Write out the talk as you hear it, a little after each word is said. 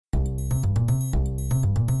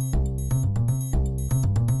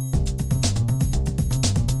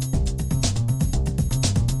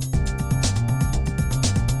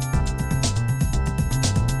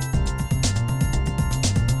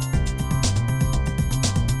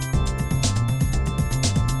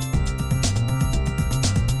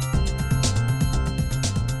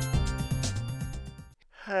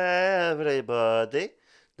This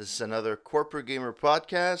is another Corporate Gamer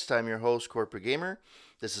podcast. I'm your host, Corporate Gamer.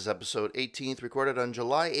 This is episode 18th, recorded on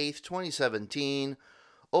July 8th, 2017.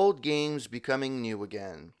 Old games becoming new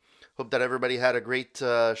again. Hope that everybody had a great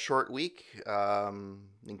short week.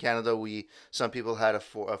 In Canada, some people had a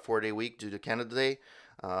 4 day week due to Canada Day.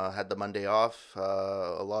 Had the Monday off.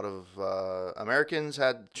 A lot of Americans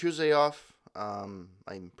had Tuesday off. I'm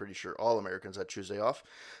pretty sure all Americans had Tuesday off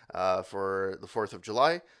for the 4th of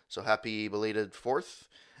July. So happy belated 4th.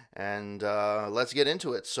 And let's get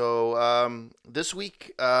into it. So this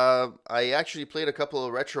week, I actually played a couple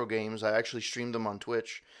of retro games. I actually streamed them on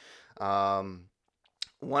Twitch.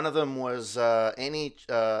 One of them was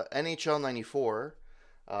NHL 94,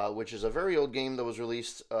 which is a very old game that was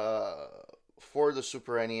released for the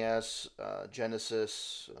Super NES,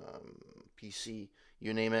 Genesis, PC,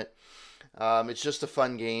 you name it. It's just a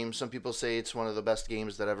fun game. Some people say it's one of the best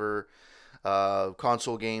games that ever,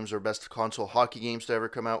 console games or best console hockey games to ever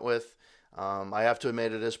come out with. I have to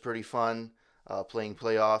admit it is pretty fun playing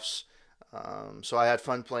playoffs. So I had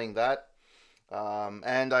fun playing that.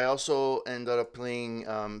 And I also ended up playing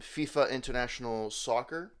FIFA International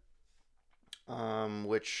Soccer,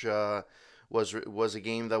 which was a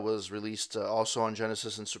game that was released also on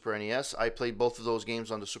Genesis and Super NES. I played both of those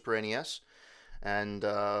games on the Super NES, and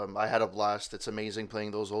I had a blast. It's amazing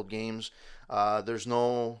playing those old games. There's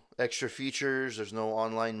no extra features. There's no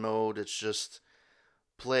online mode. It's just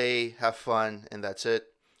play, have fun, and that's it.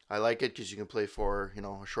 I like it because you can play for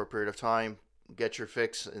a short period of time, get your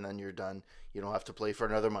fix, and then you're done. You don't have to play for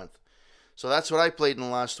another month. So that's what I played in the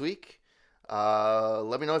last week.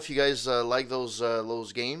 Let me know if you guys like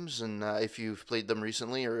those games, and if you've played them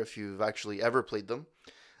recently or if you've actually ever played them.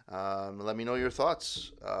 Let me know your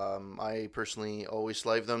thoughts. I personally always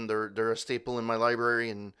live them. They're a staple in my library,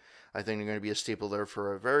 and I think they're going to be a staple there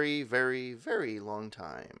for a very, very, very long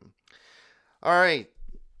time. All right,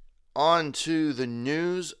 on to the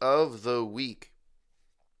news of the week.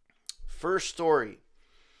 First story.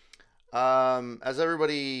 As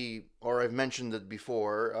everybody, or I've mentioned it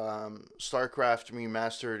before, StarCraft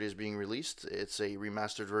Remastered is being released. It's a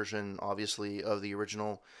remastered version, obviously, of the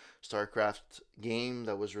original StarCraft game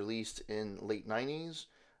that was released in late 90s.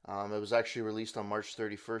 It was actually released on March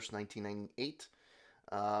 31st, 1998.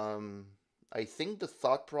 I think the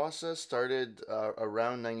thought process started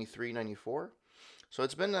around 93, 94. So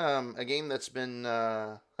it's been a game that's been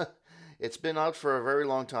it's been out for a very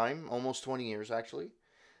long time, almost 20 years actually,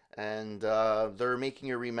 and they're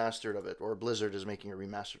making a remastered of it, or Blizzard is making a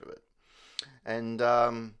remastered of it. And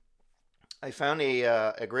I found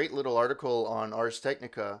a great little article on Ars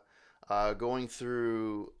Technica going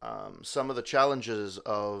through some of the challenges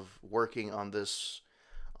of working on this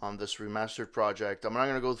remastered project. I'm not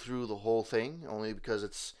going to go through the whole thing, only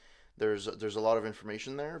because there's a lot of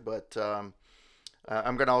information there, but I'm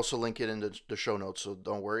going to also link it in the show notes, so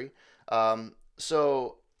don't worry.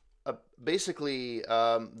 So basically,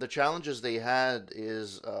 the challenges they had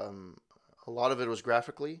is a lot of it was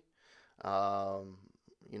graphically. The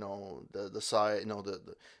size,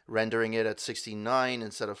 the rendering it at 16:9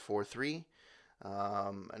 instead of 4:3,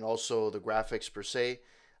 and also the graphics per se.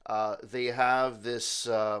 They have this,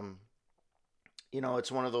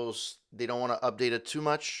 it's one of those, they don't want to update it too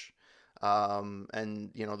much.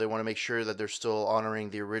 And they want to make sure that they're still honoring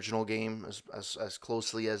the original game as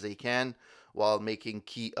closely as they can, while making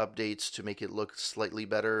key updates to make it look slightly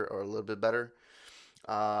better or a little bit better.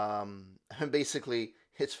 And basically,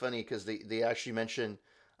 it's funny because they actually mention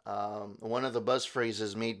one of the buzz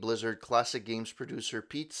phrases made Blizzard classic games producer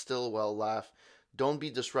Pete Stillwell laugh. "Don't be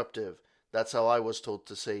disruptive." That's how I was told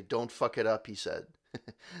to say. "Don't fuck it up," he said.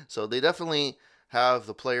 So they definitely have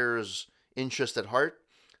the players' interest at heart.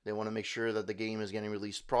 They want to make sure that the game is getting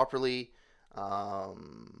released properly,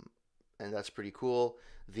 and that's pretty cool.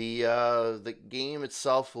 The game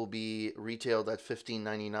itself will be retailed at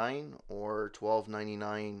 $15.99 or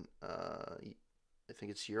 $12.99. I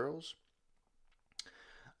think it's euros.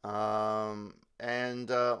 And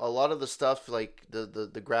a lot of the stuff, like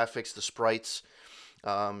the graphics, the sprites.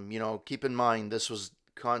 Keep in mind this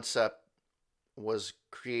concept was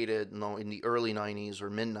created in the early 90s or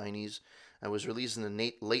mid 90s, and was released in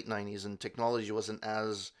the late 90s, and technology wasn't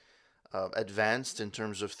as advanced in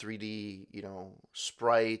terms of 3D,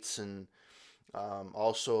 sprites, and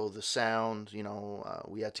also the sound.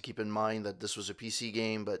 We had to keep in mind that this was a PC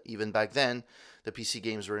game, but even back then, the PC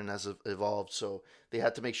games weren't as evolved, so they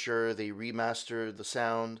had to make sure they remastered the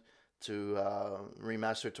sound to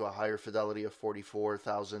remaster to a higher fidelity of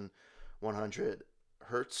 44,100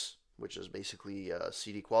 hertz, which is basically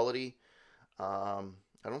CD quality.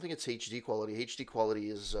 I don't think it's HD quality. HD quality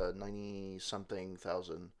is 90 something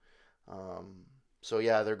thousand. So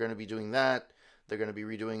yeah, they're going to be doing that. They're going to be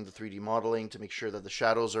redoing the 3D modeling to make sure that the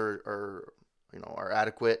shadows are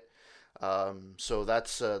adequate. So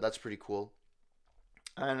that's pretty cool.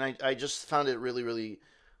 And I just found it really really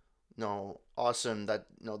awesome that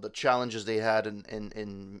the challenges they had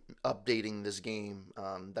in updating this game,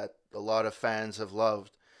 that a lot of fans have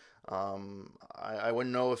loved. I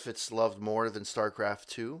wouldn't know if it's loved more than StarCraft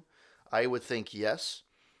 2. I would think yes.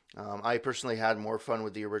 I personally had more fun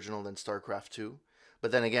with the original than StarCraft 2.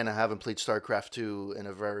 But then again, I haven't played StarCraft 2 in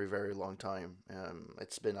a very, very long time.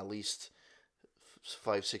 It's been at least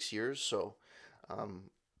 5, 6 years. So um,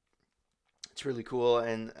 it's really cool.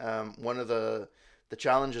 And one of the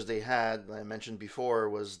challenges they had, I mentioned before,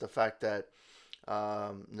 was the fact that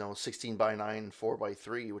 16 by 9, 4 by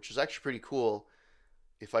 3, which is actually pretty cool.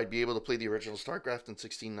 If I'd be able to play the original StarCraft in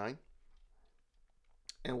 16:9,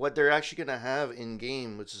 and what they're actually gonna have in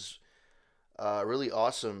game, which is really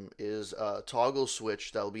awesome, is a toggle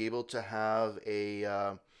switch that'll be able to have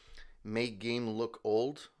a make game look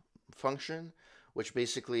old function, which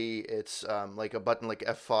basically it's like a button like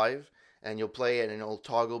F5, and you'll play it and it'll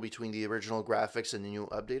toggle between the original graphics and the new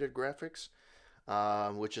updated graphics,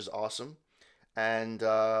 which is awesome. And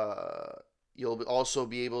you'll also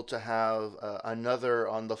be able to have another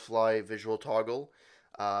on the fly visual toggle.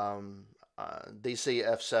 They say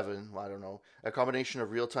F7, well, I don't know, a combination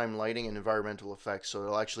of real time lighting and environmental effects. So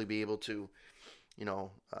it'll actually be able to,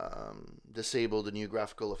 disable the new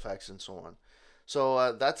graphical effects and so on.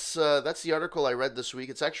 So that's the article I read this week.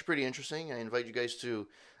 It's actually pretty interesting. I invite you guys to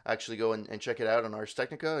actually go and check it out on Ars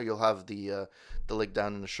Technica. You'll have the link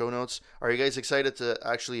down in the show notes. Are you guys excited to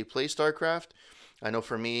actually play StarCraft? I know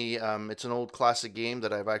for me, it's an old classic game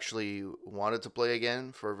that I've actually wanted to play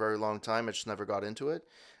again for a very long time. I just never got into it.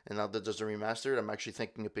 And now that there's a remastered, I'm actually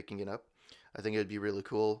thinking of picking it up. I think it'd be really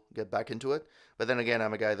cool get back into it. But then again,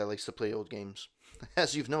 I'm a guy that likes to play old games,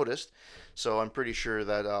 as you've noticed. So I'm pretty sure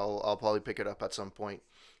that I'll probably pick it up at some point.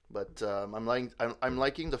 But I'm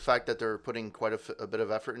liking the fact that they're putting quite a bit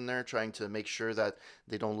of effort in there, trying to make sure that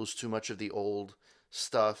they don't lose too much of the old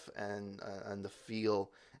stuff and the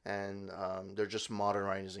feel, and they're just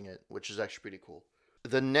modernizing it, which is actually pretty cool.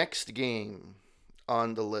 The next game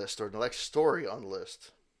on the list, or the next story on the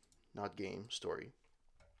list, not game, story,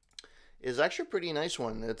 is actually a pretty nice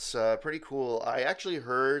one. It's pretty cool. I actually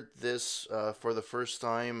heard this for the first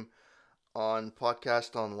time on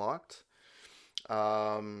Podcast Unlocked,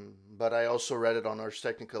 but I also read it on Ars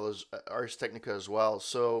Technica as well.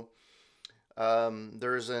 So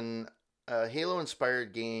there's an Halo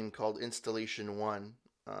inspired game called Installation 1,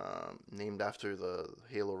 named after the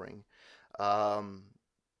Halo ring. Um,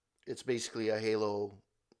 it's basically a Halo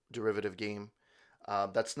derivative game.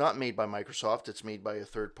 That's not made by Microsoft. It's made by a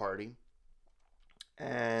third party,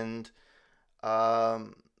 and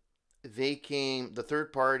um, the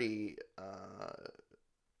third party,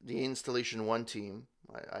 the Installation One team.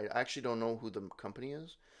 I actually don't know who the company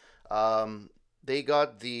is. Um, they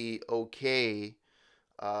got the okay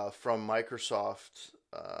from Microsoft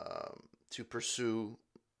to pursue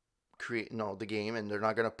create no the game, and they're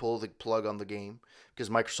not going to pull the plug on the game because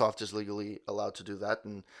Microsoft is legally allowed to do that,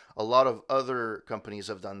 and a lot of other companies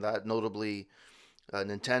have done that. Notably,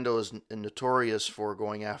 Nintendo is notorious for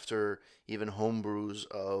going after even homebrews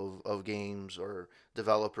of games or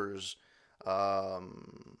developers,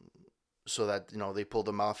 um, so that they pull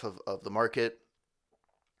them off of the market.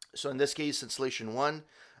 So in this case, Installation One,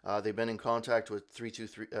 they've been in contact with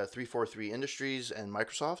 343 Industries and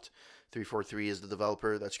Microsoft. 343 is the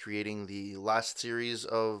developer that's creating the last series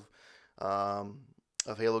um,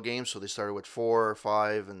 of Halo games. So they started with 4,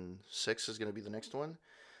 5, and 6 is going to be the next one.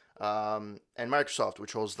 And Microsoft,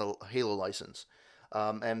 which holds the Halo license.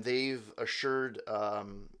 And they've assured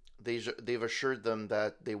them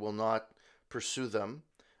that they will not pursue them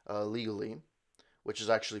legally, which is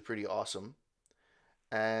actually pretty awesome.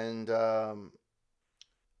 And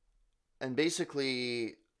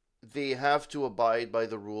basically they have to abide by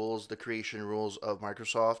the rules, the creation rules of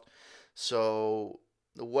Microsoft. So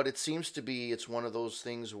what it seems to be, it's one of those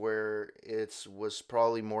things where it was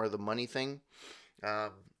probably more the money thing,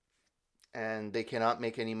 um, and they cannot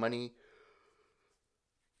make any money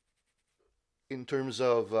in terms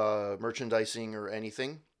of merchandising or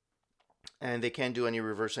anything, and they can't do any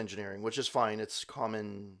reverse engineering, which is fine. It's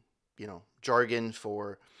common, jargon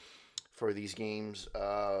for these games,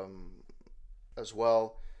 as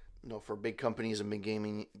well. For big companies and big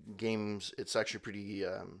gaming games, it's actually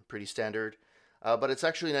pretty standard. But it's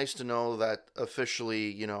actually nice to know that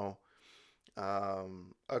officially, a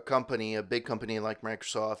big company like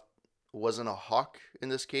Microsoft, wasn't a hawk in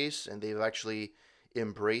this case, and they've actually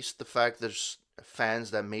embraced the fact there's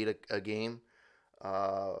fans that made a game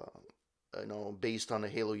uh, based on the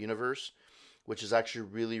Halo universe, which is actually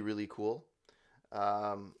really really cool.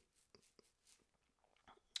 Um,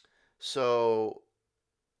 so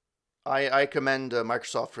I commend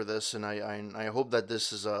Microsoft for this, and I hope that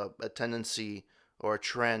this is a tendency or a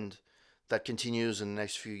trend that continues in the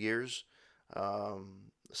next few years.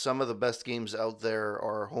 Some of the best games out there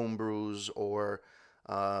are homebrews or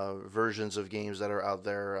versions of games that are out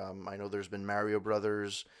there. I know there's been Mario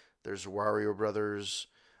Brothers, there's Wario Brothers.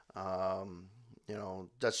 Um,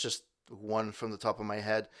 that's just one from the top of my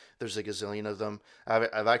head. There's a gazillion of them.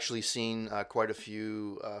 I've actually seen quite a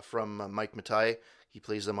few from Mike Matai. He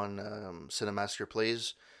plays them on Cinemaster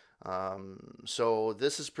Plays. So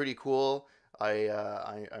this is pretty cool.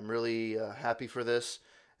 I'm really happy for this,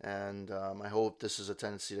 and I hope this is a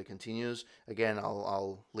tendency that continues. Again,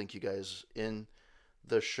 I'll link you guys in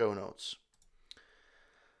the show notes.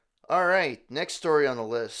 All right, next story on the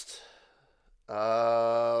list.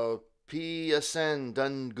 PSN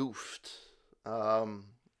done goofed. Um,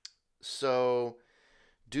 so,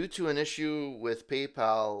 due to an issue with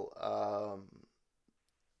PayPal,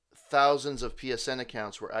 thousands of PSN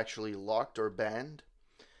accounts were actually locked or banned,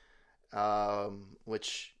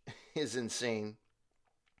 which is insane.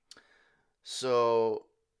 So,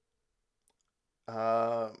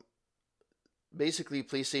 uh, basically,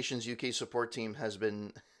 PlayStation's UK support team has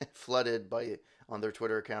been flooded by on their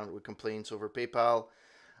Twitter account with complaints over PayPal.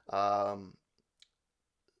 Um,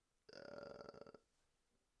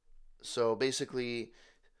 so basically,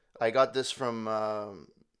 I got this from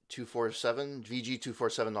 247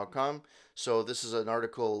 vg247.com. So this is an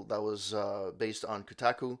article that was based on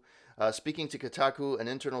Kotaku. Speaking to Kotaku, an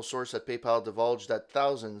internal source at PayPal divulged that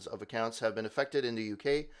thousands of accounts have been affected in the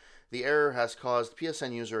UK. The error has caused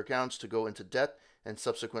PSN user accounts to go into debt and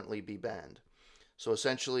subsequently be banned. So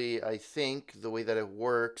essentially, I think the way that it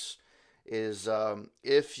works is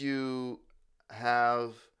if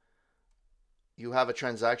have you have a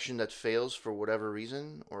transaction that fails for whatever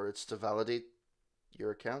reason, or it's to validate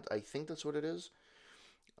your account. I think that's what it is.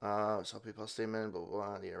 So PayPal statement, blah, blah,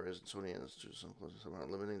 blah. The error is Sony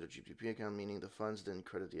limiting the GPP account, meaning the funds didn't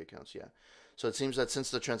credit the accounts. Yeah. So it seems that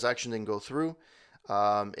since the transaction didn't go through,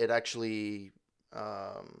 it actually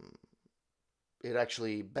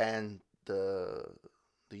banned the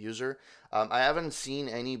user. I haven't seen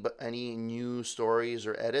any new stories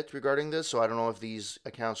or edit regarding this, so I don't know if these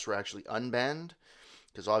accounts were actually unbanned,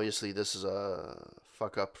 because obviously this is a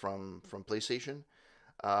fuck up from PlayStation.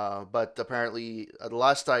 But apparently, the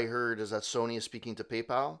last I heard is that Sony is speaking to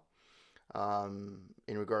PayPal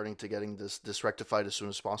in regarding to getting this rectified as soon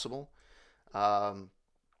as possible. Um,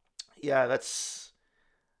 yeah, that's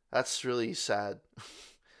really sad.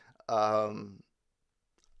 um,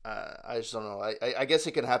 I just don't know. I guess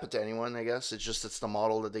it can happen to anyone. I guess it's the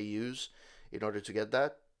model that they use in order to get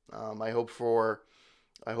that. I hope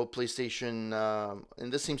PlayStation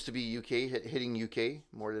and this seems to be UK hitting UK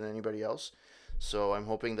more than anybody else. So I'm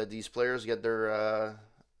hoping that these players get their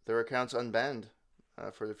accounts unbanned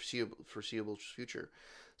for the foreseeable future.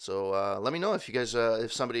 So let me know if you guys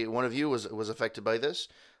if somebody one of you was affected by this.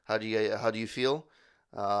 How do you feel?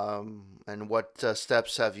 And what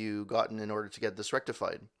steps have you gotten in order to get this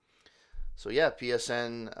rectified? So yeah,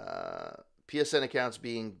 PSN accounts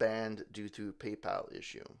being banned due to PayPal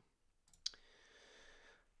issue.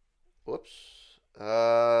 Whoops.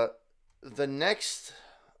 The next,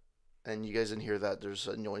 and you guys didn't hear that. There's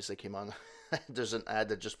a noise that came on. There's an ad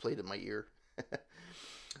that just played in my ear.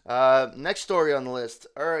 Next story on the list.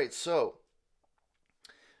 All right, so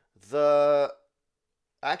the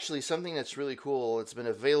actually something that's really cool. It's been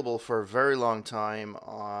available for a very long time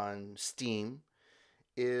on Steam.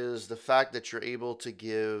 Is the fact that you're able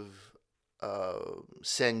to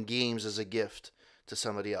send games as a gift to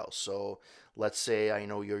somebody else. So let's say I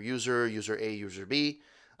know your user A, user B.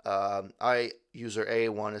 I, user A,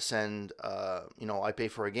 want to send, I pay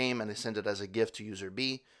for a game and I send it as a gift to user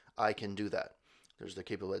B. I can do that. There's the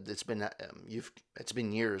capability. It's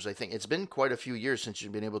been years. I think it's been quite a few years since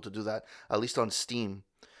you've been able to do that, at least on Steam.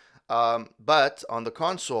 But on the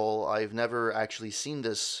console, I've never actually seen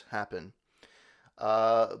this happen.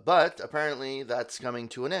 But apparently that's coming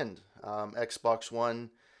to an end. Xbox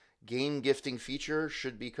One game gifting feature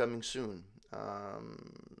should be coming soon.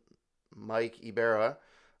 Mike Ibarra,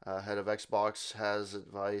 head of Xbox, has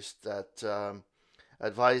advised that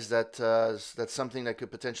that's something that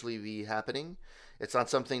could potentially be happening. It's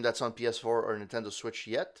not something that's on PS4 or Nintendo Switch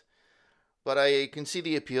yet, but I can see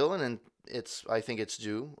the appeal, and I think it's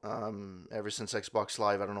due. Ever since Xbox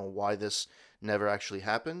Live, I don't know why this never actually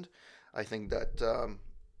happened. I think that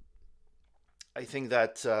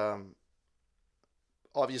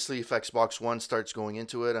Obviously, if Xbox One starts going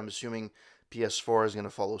into it, I'm assuming PS4 is going to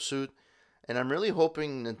follow suit. And I'm really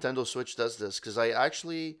hoping Nintendo Switch does this because I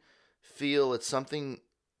actually feel it's something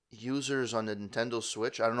users on the Nintendo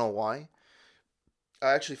Switch, I don't know why.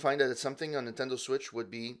 I actually find that it's something on Nintendo Switch would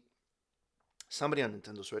be somebody on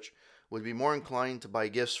Nintendo Switch would be more inclined to buy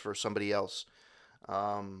gifts for somebody else.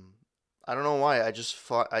 Um, I don't know why. I just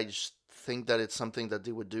think that it's something that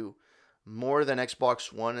they would do more than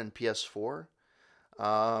Xbox One and PS4.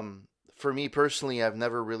 For me personally, I've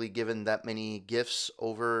never really given that many gifts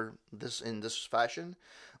over this in this fashion,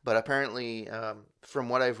 but apparently, from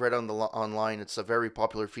what I've read on the online, it's a very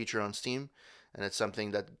popular feature on Steam, and it's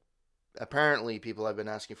something that apparently people have been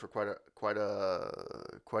asking for quite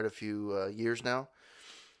a few years now.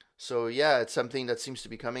 So yeah, it's something that seems to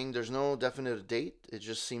be coming. There's no definite date. It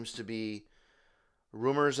just seems to be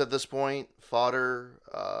rumors at this point, fodder.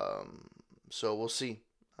 So we'll see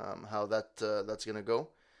how that's gonna go.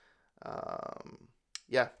 Um,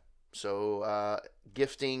 yeah. So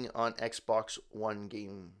gifting on Xbox One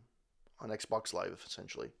game on Xbox Live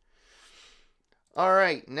essentially. All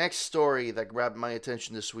right, next story that grabbed my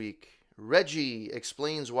attention this week. Reggie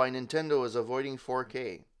explains why Nintendo is avoiding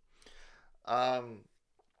 4K. Um,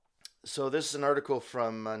 so this is an article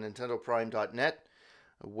from NintendoPrime.net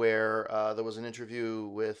where there was an interview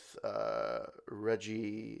with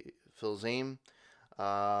Reggie Fils-Aime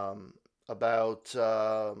about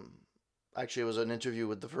actually it was an interview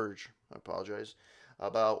with The Verge. I apologize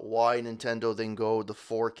about why Nintendo didn't go the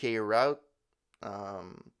 4K route.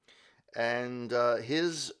 Um, and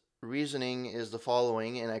his reasoning is the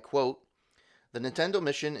following, and I quote: "The Nintendo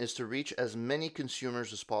mission is to reach as many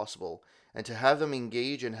consumers as possible and to have them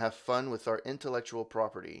engage and have fun with our intellectual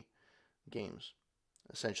property games."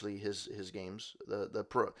 Essentially, his games,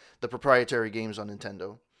 the proprietary games on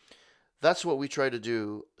Nintendo. That's what we try to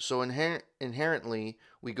do. So inherently,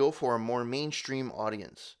 we go for a more mainstream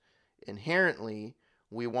audience. Inherently,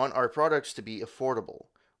 we want our products to be affordable.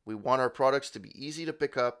 We want our products to be easy to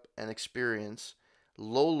pick up and experience,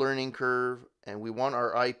 low learning curve, and we want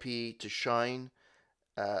our IP to shine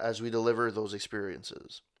as we deliver those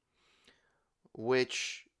experiences.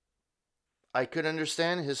 Which I could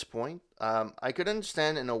understand his point. I could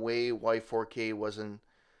understand in a way why 4K wasn't,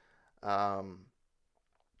 um,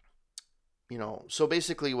 so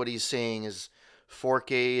basically what he's saying is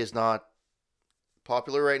 4K is not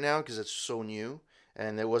popular right now because it's so new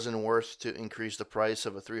and it wasn't worth to increase the price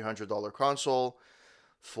of a $300 console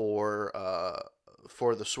for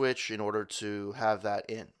for the Switch in order to have that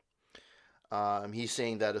in. He's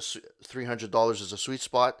saying that $300 is a sweet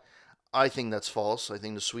spot. I think that's false. I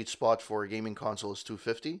think the sweet spot for a gaming console is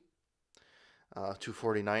 250,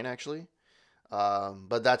 249 actually.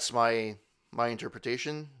 But that's my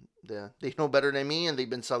interpretation. They know better than me, and they've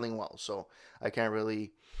been selling well, so I can't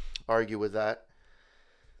really argue with that.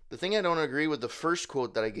 The thing I don't agree with the first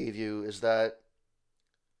quote that I gave you is that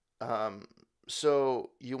um,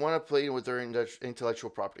 so you want to play with their intellectual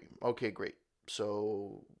property. Okay, great.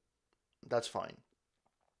 So that's fine.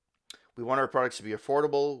 We want our products to be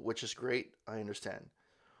affordable, which is great. I understand.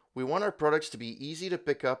 We want our products to be easy to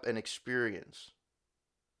pick up and experience.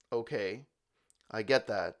 Okay, I get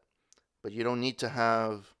that. But you don't need to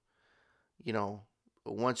have, you know,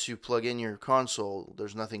 once you plug in your console,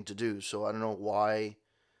 there's nothing to do. So I don't know why.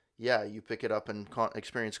 Yeah, you pick it up and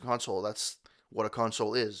experience a console. That's what a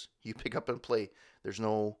console is. You pick up and play. There's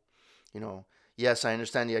no, yes, I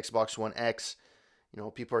understand the Xbox One X.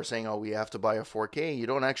 People are saying, oh, we have to buy a 4K. You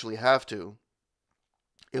don't actually have to.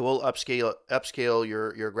 It will upscale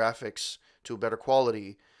your graphics to a better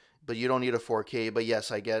quality, but you don't need a 4K. But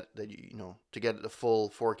yes, I get that to get the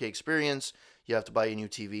full 4K experience, you have to buy a new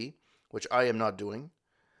TV, which I am not doing.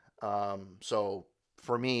 So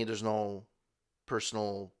for me, there's no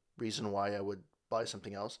personal reason why I would buy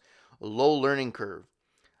something else. A low learning curve.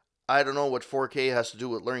 I don't know what 4K has to do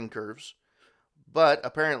with learning curves, but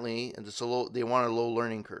apparently they want a low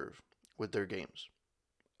learning curve with their games.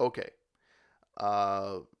 Okay.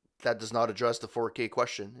 That does not address the 4K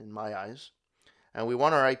question in my eyes. And we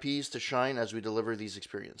want our IPs to shine as we deliver these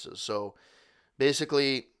experiences. So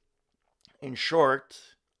basically, in short,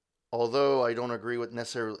 although I don't agree with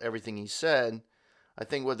necessarily everything he said, I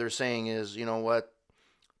think what they're saying is, you know what,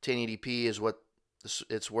 1080p is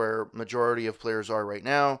it's where majority of players are right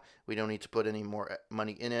now. We don't need to put any more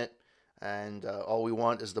money in it, and all we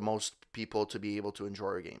want is the most people to be able to enjoy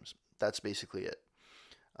our games. That's basically it.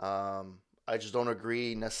 I just don't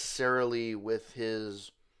agree necessarily with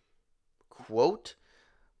his quote,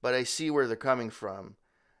 but I see where they're coming from.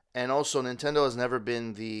 And also, Nintendo has never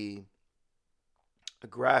been the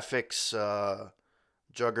graphics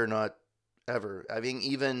juggernaut ever. I think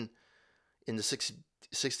even in the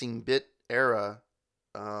 16-bit era,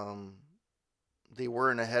 um, they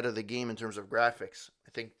weren't ahead of the game in terms of graphics.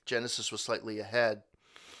 I think Genesis was slightly ahead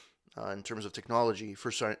in terms of technology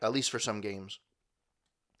for some, at least for some games.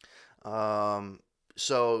 Um,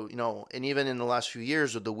 so and even in the last few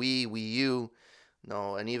years with the Wii U,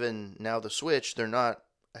 and even now the Switch, they're not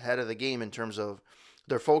ahead of the game in terms of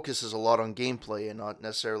their focus is a lot on gameplay and not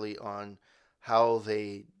necessarily on how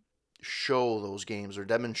they show those games or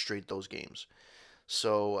demonstrate those games.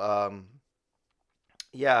 So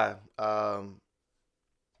yeah,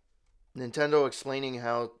 Nintendo explaining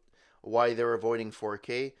why they're avoiding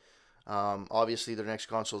 4K. Obviously, their next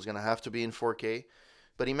console is going to have to be in 4K.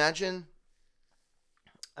 But imagine,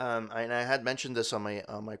 and I had mentioned this on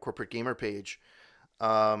my corporate gamer page.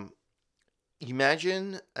 Um,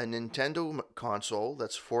 Imagine a Nintendo console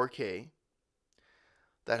that's 4K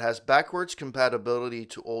that has backwards compatibility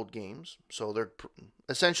to old games. So they're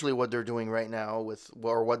essentially what they're doing right now with,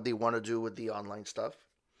 or what they want to do with the online stuff.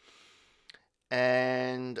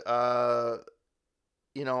 And and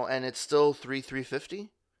it's still 350.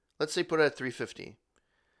 Let's say put it at 350.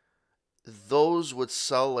 Those would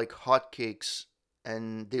sell like hotcakes,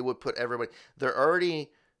 and they would put everybody. They're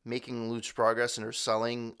already making huge progress, and they're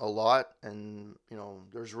selling a lot. And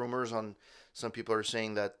there's rumors on some people are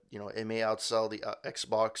saying that it may outsell the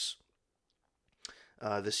Xbox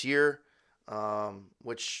this year,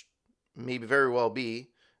 which may very well be.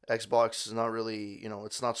 Xbox is not really,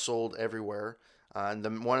 it's not sold everywhere.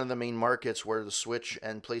 And one of the main markets where the Switch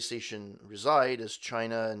and PlayStation reside is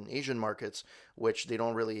China and Asian markets, which they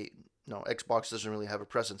don't really, Xbox doesn't really have a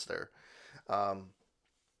presence there. Um,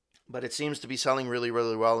 but it seems to be selling really,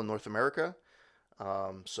 really well in North America.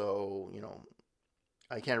 So,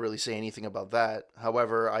 I can't really say anything about that.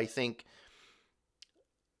 However, I think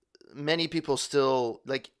many people still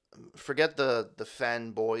like forget the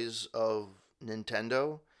fanboys of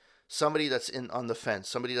Nintendo. Somebody that's in on the fence,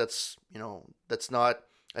 somebody that's that's not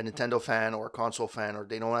a Nintendo fan or a console fan, or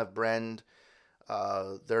they don't have brand,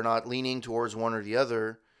 they're not leaning towards one or the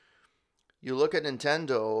other. You look at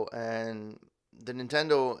Nintendo, and the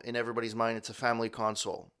Nintendo in everybody's mind, it's a family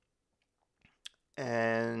console,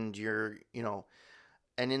 and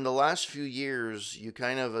and in the last few years, you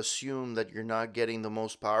kind of assume that you're not getting the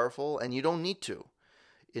most powerful, and you don't need to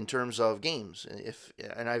in terms of games. If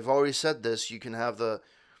and I've always said this, you can have the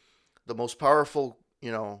most powerful,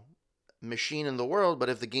 machine in the world, but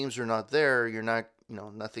if the games are not there, you're not,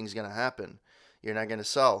 nothing's gonna happen. You're not gonna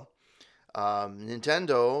sell.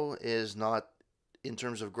 Nintendo is not, in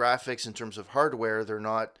terms of graphics, in terms of hardware, they're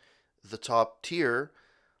not the top tier,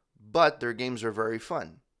 but their games are very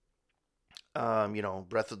fun.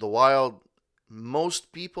 Breath of the Wild.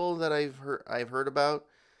 Most people that I've heard about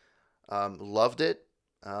loved it.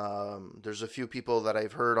 There's a few people that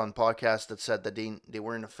I've heard on podcasts that said that they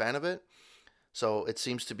weren't a fan of it. So it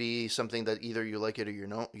seems to be something that either you like it or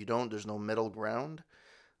you don't. There's no middle ground.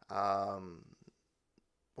 Um,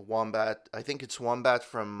 Wombat, I think it's Wombat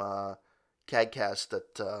from CADcast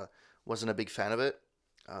that wasn't a big fan of it.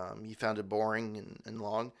 He found it boring and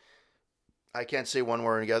long. I can't say one way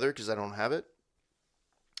or the other because I don't have it.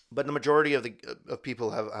 But the majority of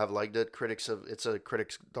people have liked it. It's a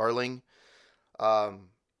critics darling. Um,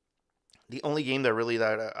 the only game that really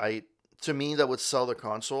that I to me that would sell the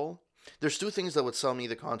console. There's two things that would sell me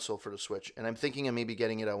the console for the Switch, and I'm thinking of maybe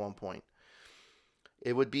getting it at one point.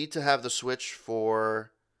 It would be to have the Switch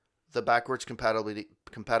for the backwards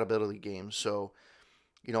compatibility games. So,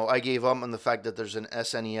 I gave up on the fact that there's an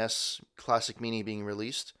SNES Classic Mini being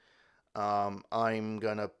released. I'm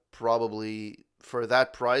gonna probably for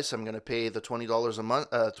that price, I'm gonna pay the $20 a month,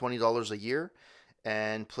 $20 a year,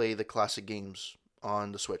 and play the classic games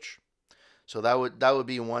on the Switch. So that would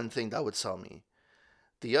be one thing that would sell me.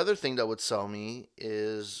 The other thing that would sell me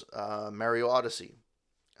is Mario Odyssey.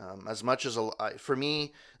 As much as for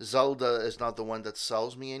me, Zelda is not the one that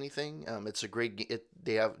sells me anything. It's a great.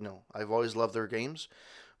 They have no. I've always loved their games,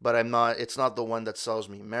 but I'm not. It's not the one that sells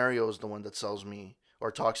me. Mario is the one that sells me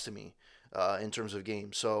or talks to me in terms of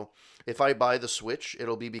games. So if I buy the Switch,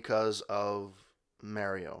 it'll be because of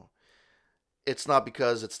Mario. It's not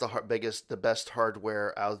because it's the biggest, the best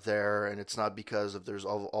hardware out there, and it's not because of there's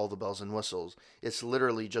all the bells and whistles. It's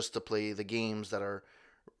literally just to play the games that are,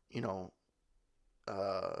 you know,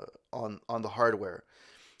 on the hardware.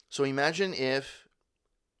 So imagine if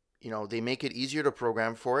they make it easier to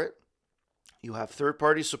program for it. You have third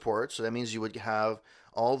party support, so that means you would have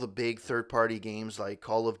all the big third party games like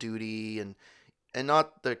Call of Duty and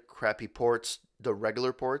not the crappy ports, the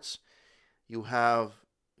regular ports. You have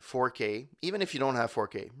 4K, even if you don't have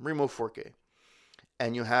 4K, remove 4K.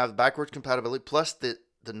 and you have backward compatibility plus the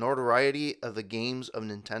notoriety of the games of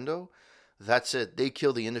Nintendo. That's it. They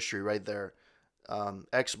kill the industry right there.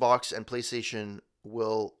 Xbox and PlayStation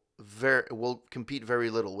will compete very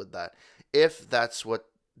little with that, if that's what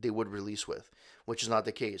they would release with, which is not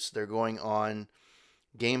the case. They're going on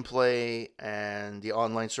gameplay, and the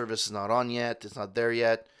online service is not on yet. It's not there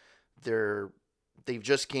yet. They've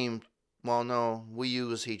just came. Well, no, Wii U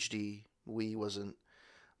was HD. Wii wasn't,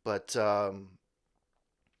 but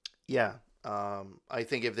yeah. I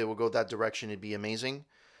think if they would go that direction, it'd be amazing.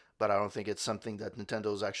 But I don't think it's something that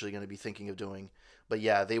Nintendo is actually going to be thinking of doing. But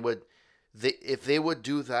yeah, they would. If they would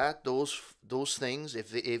do that, those things,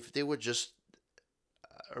 if they would just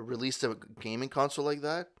release a gaming console like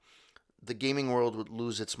that, the gaming world would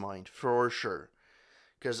lose its mind for sure.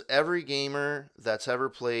 Because every gamer that's ever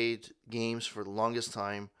played games for the longest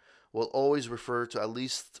time will always refer to at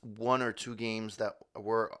least one or two games that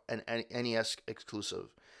were an NES exclusive.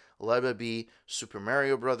 Let it be Super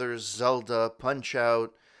Mario Brothers, Zelda, Punch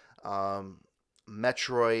Out,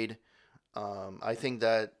 Metroid. I think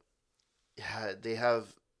that, yeah,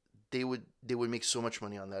 they would make so much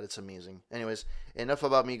money on that. It's amazing. Anyways, enough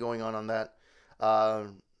about me going on that.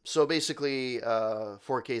 So basically,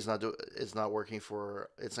 4K is not working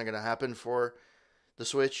for. It's not gonna happen for the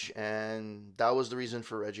Switch, and that was the reason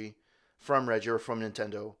for Reggie or from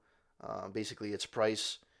Nintendo. Basically, its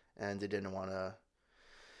price, and they didn't want to.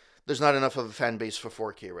 There's not enough of a fan base for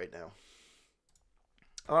 4K right now.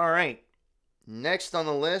 All right, next on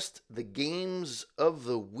the list, the games of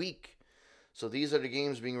the week. So these are the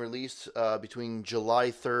games being released between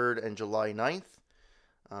July 3rd and July 9th.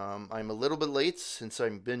 I'm a little bit late since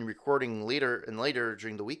I've been recording later and later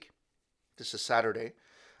during the week. This is Saturday.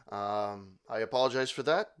 I apologize for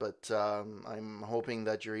that, but I'm hoping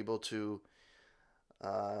that you're able to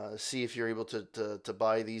see if you're able to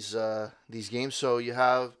buy these games. So you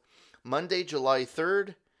have Monday, July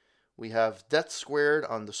 3rd, we have Death Squared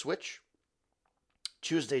on the Switch.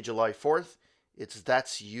 Tuesday, July 4th, it's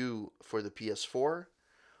That's You for the PS4.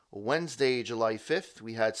 Wednesday, July 5th,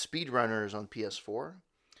 we had Speedrunners on PS4.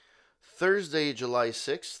 Thursday, July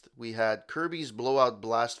 6th, we had Kirby's Blowout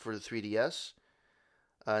Blast for the 3DS.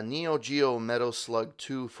 Neo Geo Metal Slug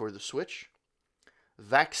 2 for the Switch.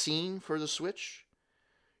 Vaccine for the Switch.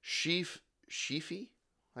 Shifi,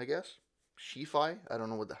 I guess. Shifi, I don't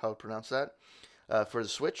know how to pronounce that. For the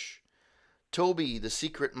Switch. Toby, The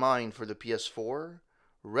Secret Mine for the PS4.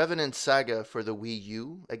 Revenant Saga for the Wii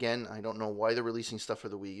U. Again, I don't know why they're releasing stuff for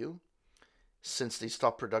the Wii U, since they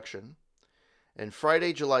stopped production. And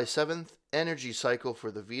Friday, July 7th, Energy Cycle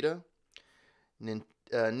for the Vita.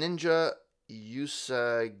 Ninja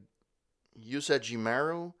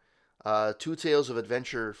Usagimaru, Two Tales of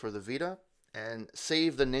Adventure for the Vita. And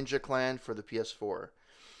Save the Ninja Clan for the PS4.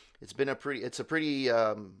 It's a pretty,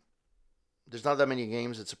 there's not that many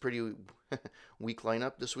games. It's a pretty weak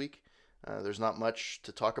lineup this week. There's not much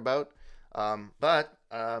to talk about. But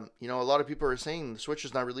a lot of people are saying the Switch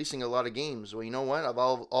is not releasing a lot of games. Well, you know what? Of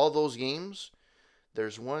all those games,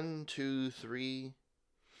 there's one, two, three.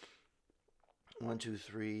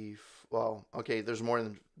 Well, okay, there's more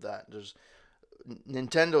than that.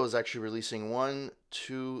 Nintendo is actually releasing 1,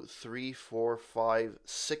 2, 3, 4, 5,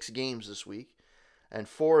 6 games this week, and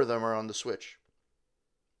 4 of them are on the Switch.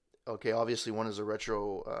 Okay, obviously one is a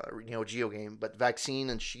retro Neo Geo game, but Vaccine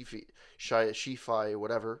and Shifi,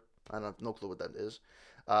 whatever, I don't have no clue what that is,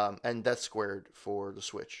 and Death Squared for the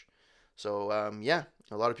Switch. So yeah,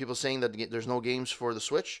 a lot of people saying that there's no games for the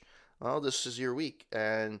Switch. Well, this is your week,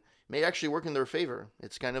 and may actually work in their favor.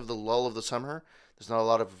 It's kind of the lull of the summer. There's not a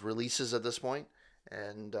lot of releases at this point,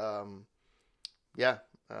 and yeah,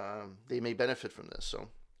 they may benefit from this. So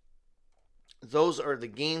those are the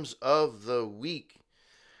games of the week.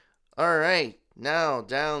 All right, now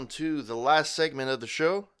down to the last segment of the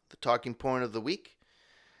show, the talking point of the week.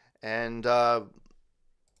 And, I've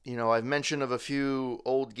mentioned of a few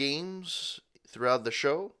old games throughout the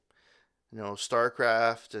show,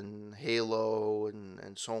 StarCraft and Halo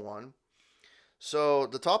and so on. So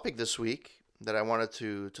the topic this week that I wanted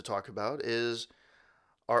to talk about is,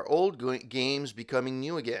 are old games becoming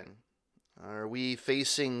new again? Are we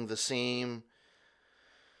facing the same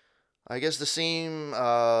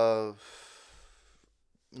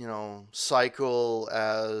cycle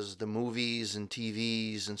as the movies and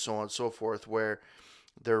TVs and so on and so forth, where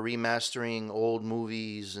they're remastering old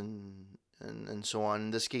movies and so on.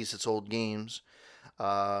 In this case, it's old games.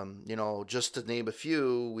 Just to name a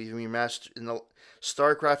few, we remastered.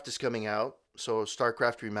 StarCraft is coming out, so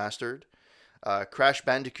StarCraft Remastered. Crash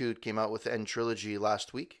Bandicoot came out with the End Trilogy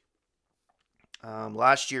last week.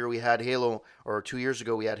 Last year we had Halo, or 2 years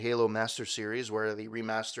ago we had Halo Master Series, where they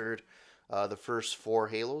remastered the first four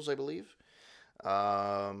Halos, I believe.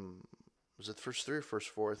 Um, was it the first three or first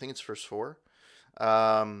four? I think it's first four.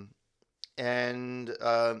 Um, and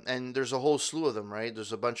there's a whole slew of them, right?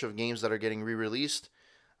 There's a bunch of games that are getting re-released,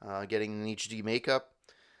 getting an HD makeup.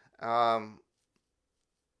 Um,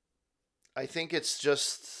 I think it's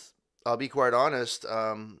just, I'll be quite honest.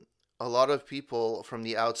 A lot of people from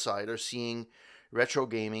the outside are seeing retro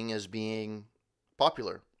gaming as being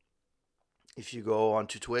popular. If you go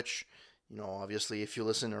onto Twitch, obviously, if you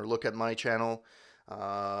listen or look at my channel,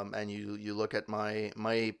 and you look at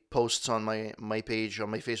my posts on my page on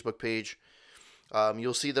my Facebook page,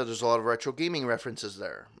 you'll see that there's a lot of retro gaming references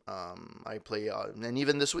there. I play, and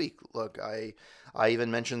even this week, look, I even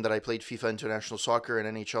mentioned that I played FIFA International Soccer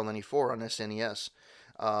and NHL '94 on SNES.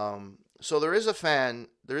 So there is a fan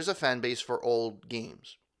base for old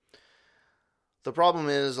games. The problem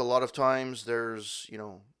is a lot of times there's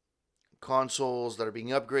consoles that are being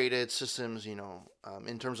upgraded, systems.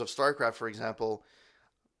 In terms of StarCraft, for example,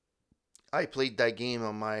 I played that game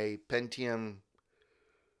on my Pentium.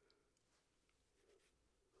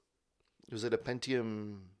 Was it a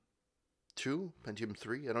Pentium 2? Pentium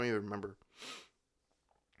 3? I don't even remember.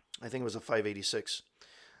 I think it was a 586.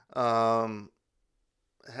 Um,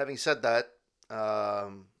 Having said that,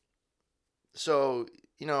 um, so,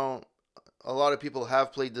 you know, a lot of people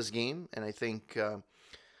have played this game, and I think,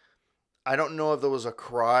 I don't know if there was a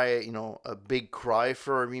cry, a big cry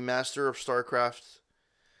for a remaster of StarCraft,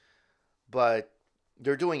 but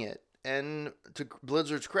they're doing it. And to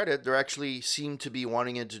Blizzard's credit, they actually seem to be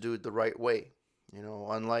wanting it to do it the right way.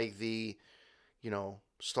 Unlike the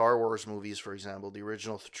Star Wars movies, for example, the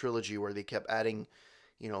original trilogy, where they kept adding,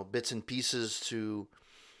 bits and pieces to,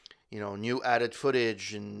 new added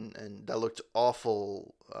footage, and that looked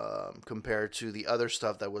awful, compared to the other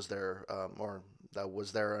stuff that was there, or that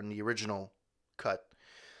was there on the original cut.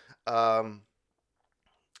 Um,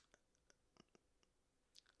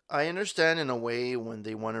 I understand in a way when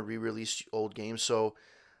they want to re-release old games. So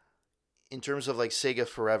in terms of like Sega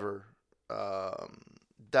Forever, um,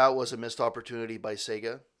 that was a missed opportunity by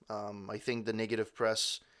Sega. I think the negative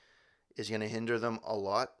press is going to hinder them a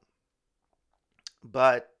lot.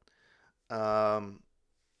 But um,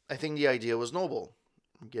 I think the idea was noble,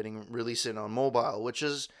 getting releasing on mobile, which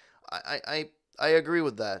is I agree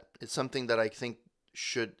with that. It's something that I think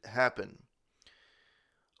should happen.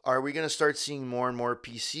 Are we going to start seeing more and more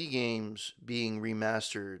PC games being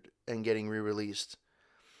remastered and getting re-released?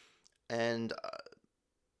 And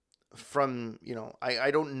I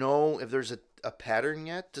don't know if there's a pattern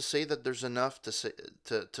yet to say that there's enough to say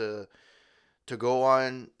to go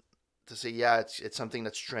on to say, yeah, it's something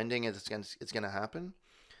that's trending and it's gonna happen.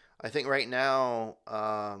 I think right now,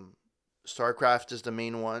 StarCraft is the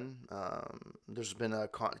main one. There's been a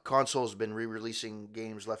console's been re-releasing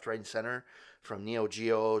games left, right, and center, from Neo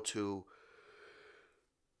Geo to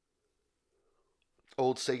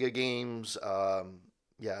old Sega games.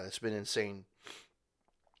 Yeah, it's been insane.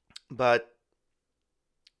 But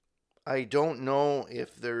I don't know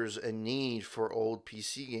if there's a need for old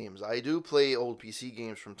PC games. I do play old PC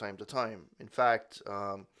games from time to time. In fact,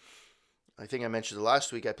 I think I mentioned it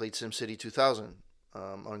last week. I played SimCity 2000,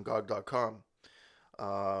 on GOG.com.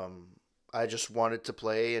 Um, I just wanted to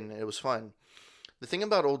play, and it was fun. The thing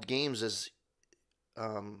about old games is,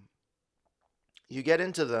 um, you get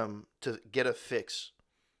into them to get a fix.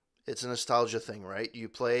 It's a nostalgia thing, right? You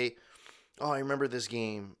play, oh, I remember this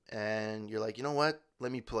game, and you're like, you know what?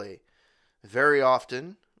 Let me play. Very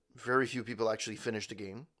often, very few people actually finish the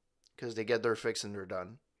game because they get their fix and they're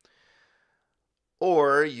done.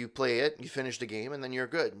 Or you play it, you finish the game, and then you're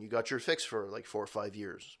good. You got your fix for like 4 or 5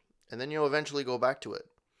 years. And then you'll eventually go back to it.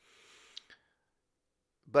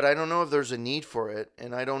 But I don't know if there's a need for it,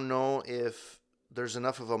 and I don't know if there's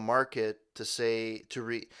enough of a market to say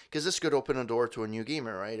because this could open a door to a new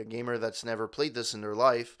gamer, right? A gamer that's never played this in their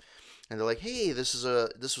life, and they're like, "Hey, this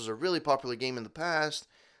was a really popular game in the past.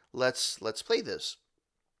 Let's play this."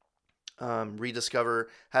 Rediscover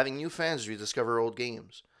having new fans rediscover old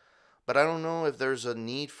games. But I don't know if there's a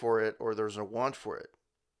need for it or there's a want for it.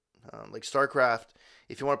 Like StarCraft,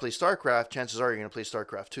 if you want to play StarCraft, chances are you're going to play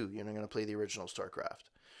StarCraft 2. You're not going to play the original StarCraft.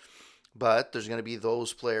 But there's going to be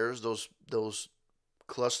those players, those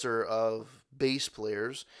cluster of base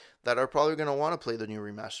players that are probably going to want to play the new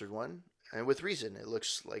remastered one, and with reason. It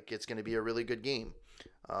looks like it's going to be a really good game.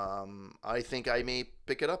 I think I may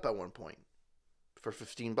pick it up at one point for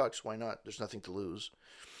 $15. Why not? There's nothing to lose.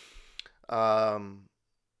 Um,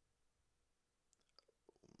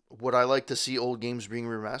 would I like to see old games being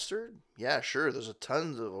remastered? Yeah, sure. There's a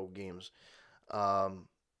tons of old games. Um,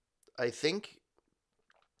 I think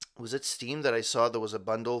was it Steam that I saw there was a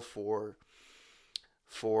bundle for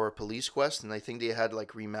Police Quest, and I think they had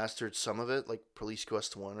like remastered some of it, like Police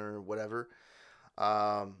Quest One or whatever.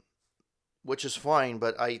 Um, which is fine,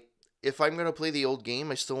 but I if I'm gonna play the old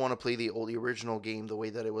game, I still want to play the original game the way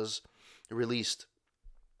that it was released.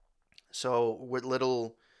 So with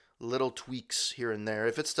little tweaks here and there.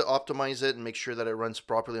 If it's to optimize it and make sure that it runs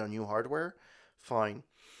properly on new hardware, fine.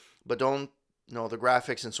 But don't the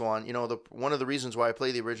graphics and so on. The one of the reasons why I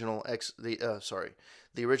play the original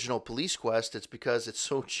Police Quest, it's because it's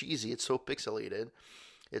so cheesy, it's so pixelated.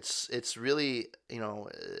 It's really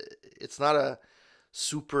it's not a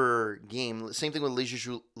super game. Same thing with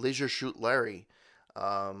Leisure Shoot Larry.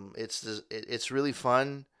 It's really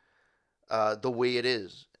fun the way it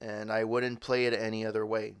is, and I wouldn't play it any other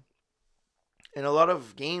way. And a lot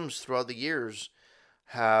of games throughout the years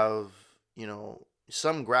have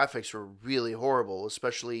some graphics were really horrible,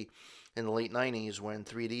 especially in the late '90s when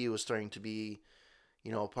 3D was starting to be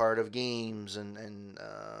part of games and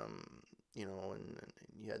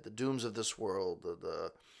you had the Dooms of this world.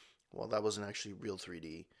 The well, that wasn't actually real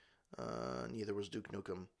 3D. Neither was Duke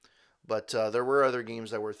Nukem. But there were other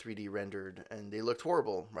games that were 3D rendered, and they looked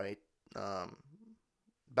horrible, right? Um,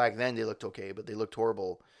 Back then they looked okay, but they looked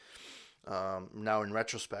horrible now in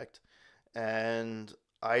retrospect. And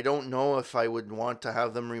I don't know if I would want to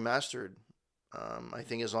have them remastered. I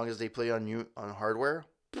think as long as they play on hardware,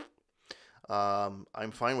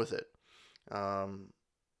 I'm fine with it. Um,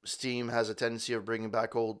 Steam has a tendency of bringing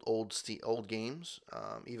back old games,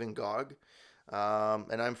 even GOG,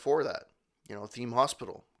 and I'm for that. Theme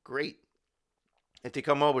Hospital, great. If they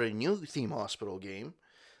come out with a new Theme Hospital game,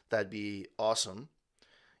 that'd be awesome.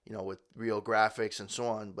 With real graphics and so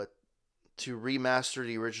on. But to remaster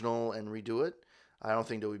the original and redo it, I don't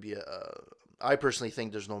think there would be I personally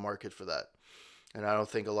think there's no market for that. And I don't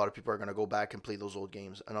think a lot of people are going to go back and play those old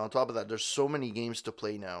games. And on top of that, there's so many games to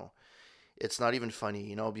play now. It's not even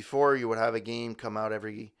funny. Before you would have a game come out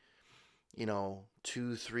every,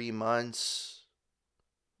 2, 3 months.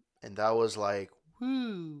 And that was like,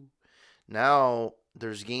 woo. Now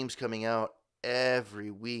there's games coming out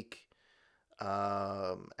every week.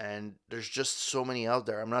 And there's just so many out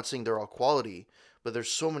there. I'm not saying they're all quality, but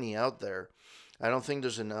there's so many out there. I don't think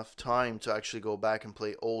there's enough time to actually go back and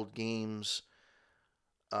play old games.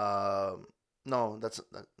 No, that's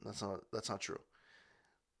not true.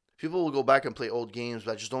 People will go back and play old games,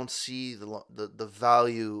 but I just don't see the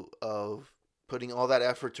value of putting all that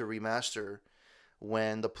effort to remaster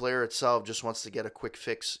when the player itself just wants to get a quick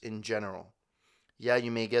fix in general. Yeah,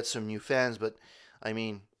 you may get some new fans, but I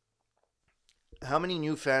mean, how many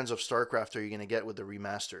new fans of StarCraft are you going to get with the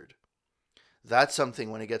remastered? That's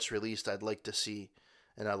something when it gets released I'd like to see,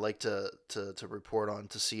 and I'd like to report on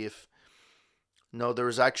to see if no,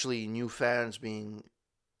 there's actually new fans being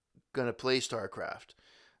gonna play StarCraft.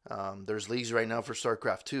 There's leagues right now for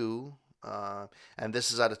StarCraft 2, and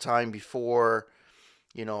this is at a time before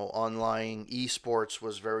online esports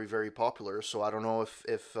was very very popular. So I don't know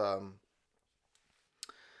if um,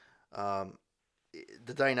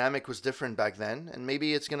 the dynamic was different back then, and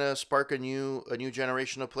maybe it's gonna spark a new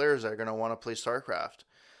generation of players that are gonna want to play StarCraft,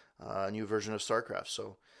 a new version of StarCraft.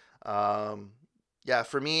 So, um, yeah,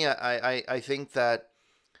 for me, I think that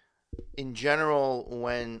in general,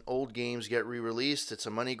 when old games get re-released, it's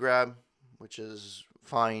a money grab, which is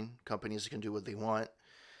fine. Companies can do what they want.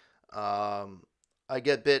 Um, I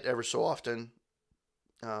get bit ever so often.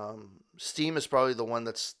 Steam is probably the one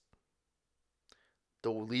that's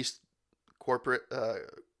the least corporate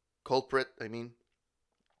culprit. I mean,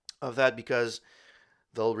 of that because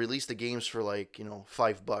they'll release the games for like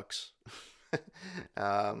 $5.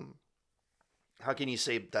 um, how can you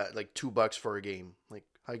say that like $2 for a game? Like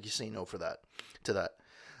how can you say no for that to that?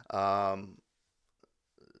 Um,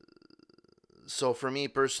 so for me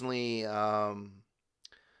personally, I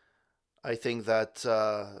think that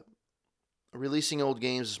releasing old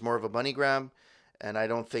games is more of a money grab, and I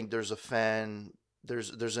don't think there's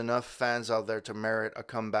enough fans out there to merit a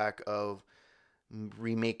comeback of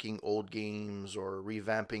remaking old games or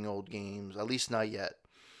revamping old games. At least not yet.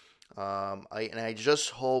 I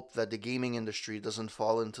just hope that the gaming industry doesn't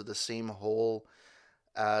fall into the same hole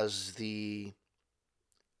as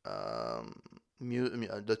um,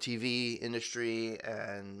 the TV industry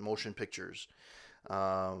and motion pictures,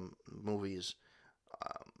 movies.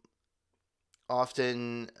 Um,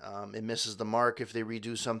 Often it misses the mark if they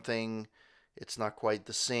redo something. It's not quite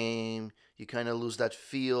the same. You kind of lose that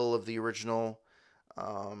feel of the original.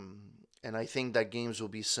 Um, and I think that games will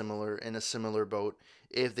be similar in a similar boat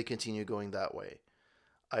if they continue going that way.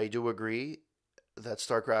 I do agree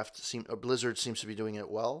that Blizzard seems to be doing it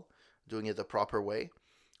well, doing it the proper way,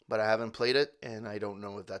 but I haven't played it, and I don't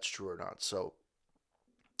know if that's true or not. So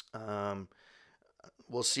um,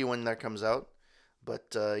 we'll see when that comes out.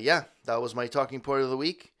 But yeah, that was my talking point of the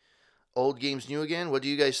week. Old games, new again. What do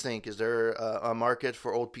you guys think? Is there a market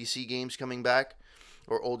for old PC games coming back,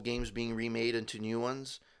 or old games being remade into new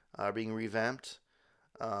ones, being revamped?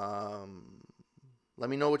 Um, Let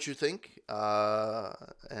me know what you think,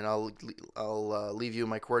 and I'll leave you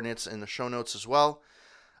my coordinates in the show notes as well.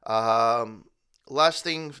 Um, Last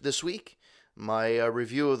thing this week, my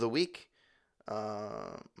review of the week.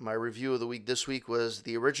 My review of the week this week was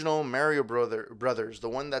the original Brothers, the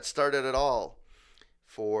one that started it all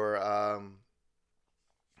for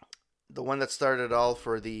the one that started it all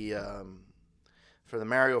for the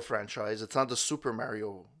Mario franchise. It's not the Super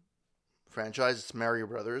Mario franchise. It's Mario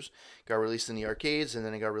Brothers. Got released in the arcades, and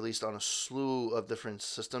then it got released on a slew of different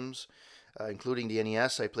systems, including the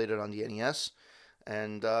NES. I played it on the NES,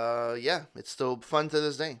 and yeah, it's still fun to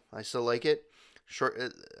this day. I still like it. Short.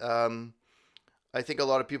 I think a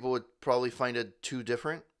lot of people would probably find it too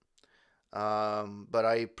different, but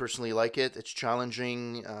I personally like it. It's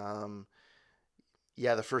challenging.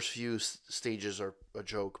 Yeah, the first few stages are a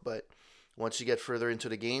joke, but once you get further into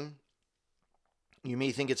the game, you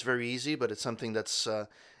may think it's very easy, but it's something that's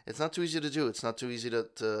it's not too easy to do. It's not too easy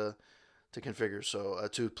to configure, so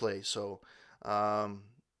to play. So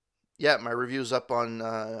yeah, my review's up on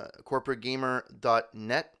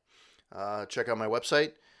corporategamer.net. Check out my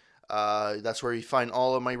website. That's where you find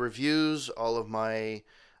all of my reviews, all of my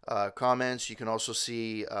comments. You can also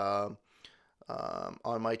see on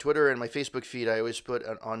my Twitter and my Facebook feed, I always put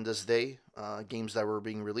on this day games that were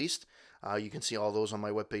being released. You can see all those on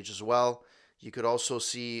my webpage as well. You could also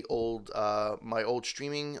see my old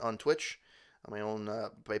streaming on Twitch, my own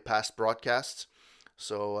by past broadcasts.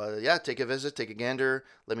 So yeah, take a visit, take a gander.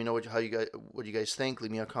 Let me know what you guys think.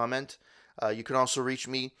 Leave me a comment. You can also reach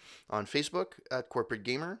me on Facebook at Corporate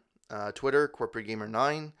Gamer, Twitter Corporate Gamer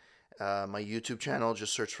 9, my YouTube channel.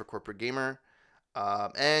 Just search for Corporate Gamer.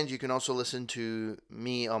 And you can also listen to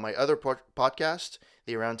me on my other podcast,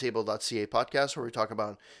 the Roundtable.ca podcast, where we talk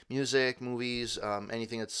about music, movies,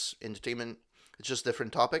 anything that's entertainment. It's just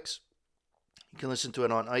different topics. You can listen to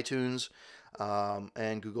it on iTunes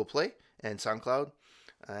and Google Play and SoundCloud.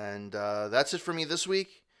 And that's it for me this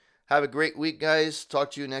week. Have a great week, guys.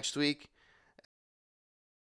 Talk to you next week.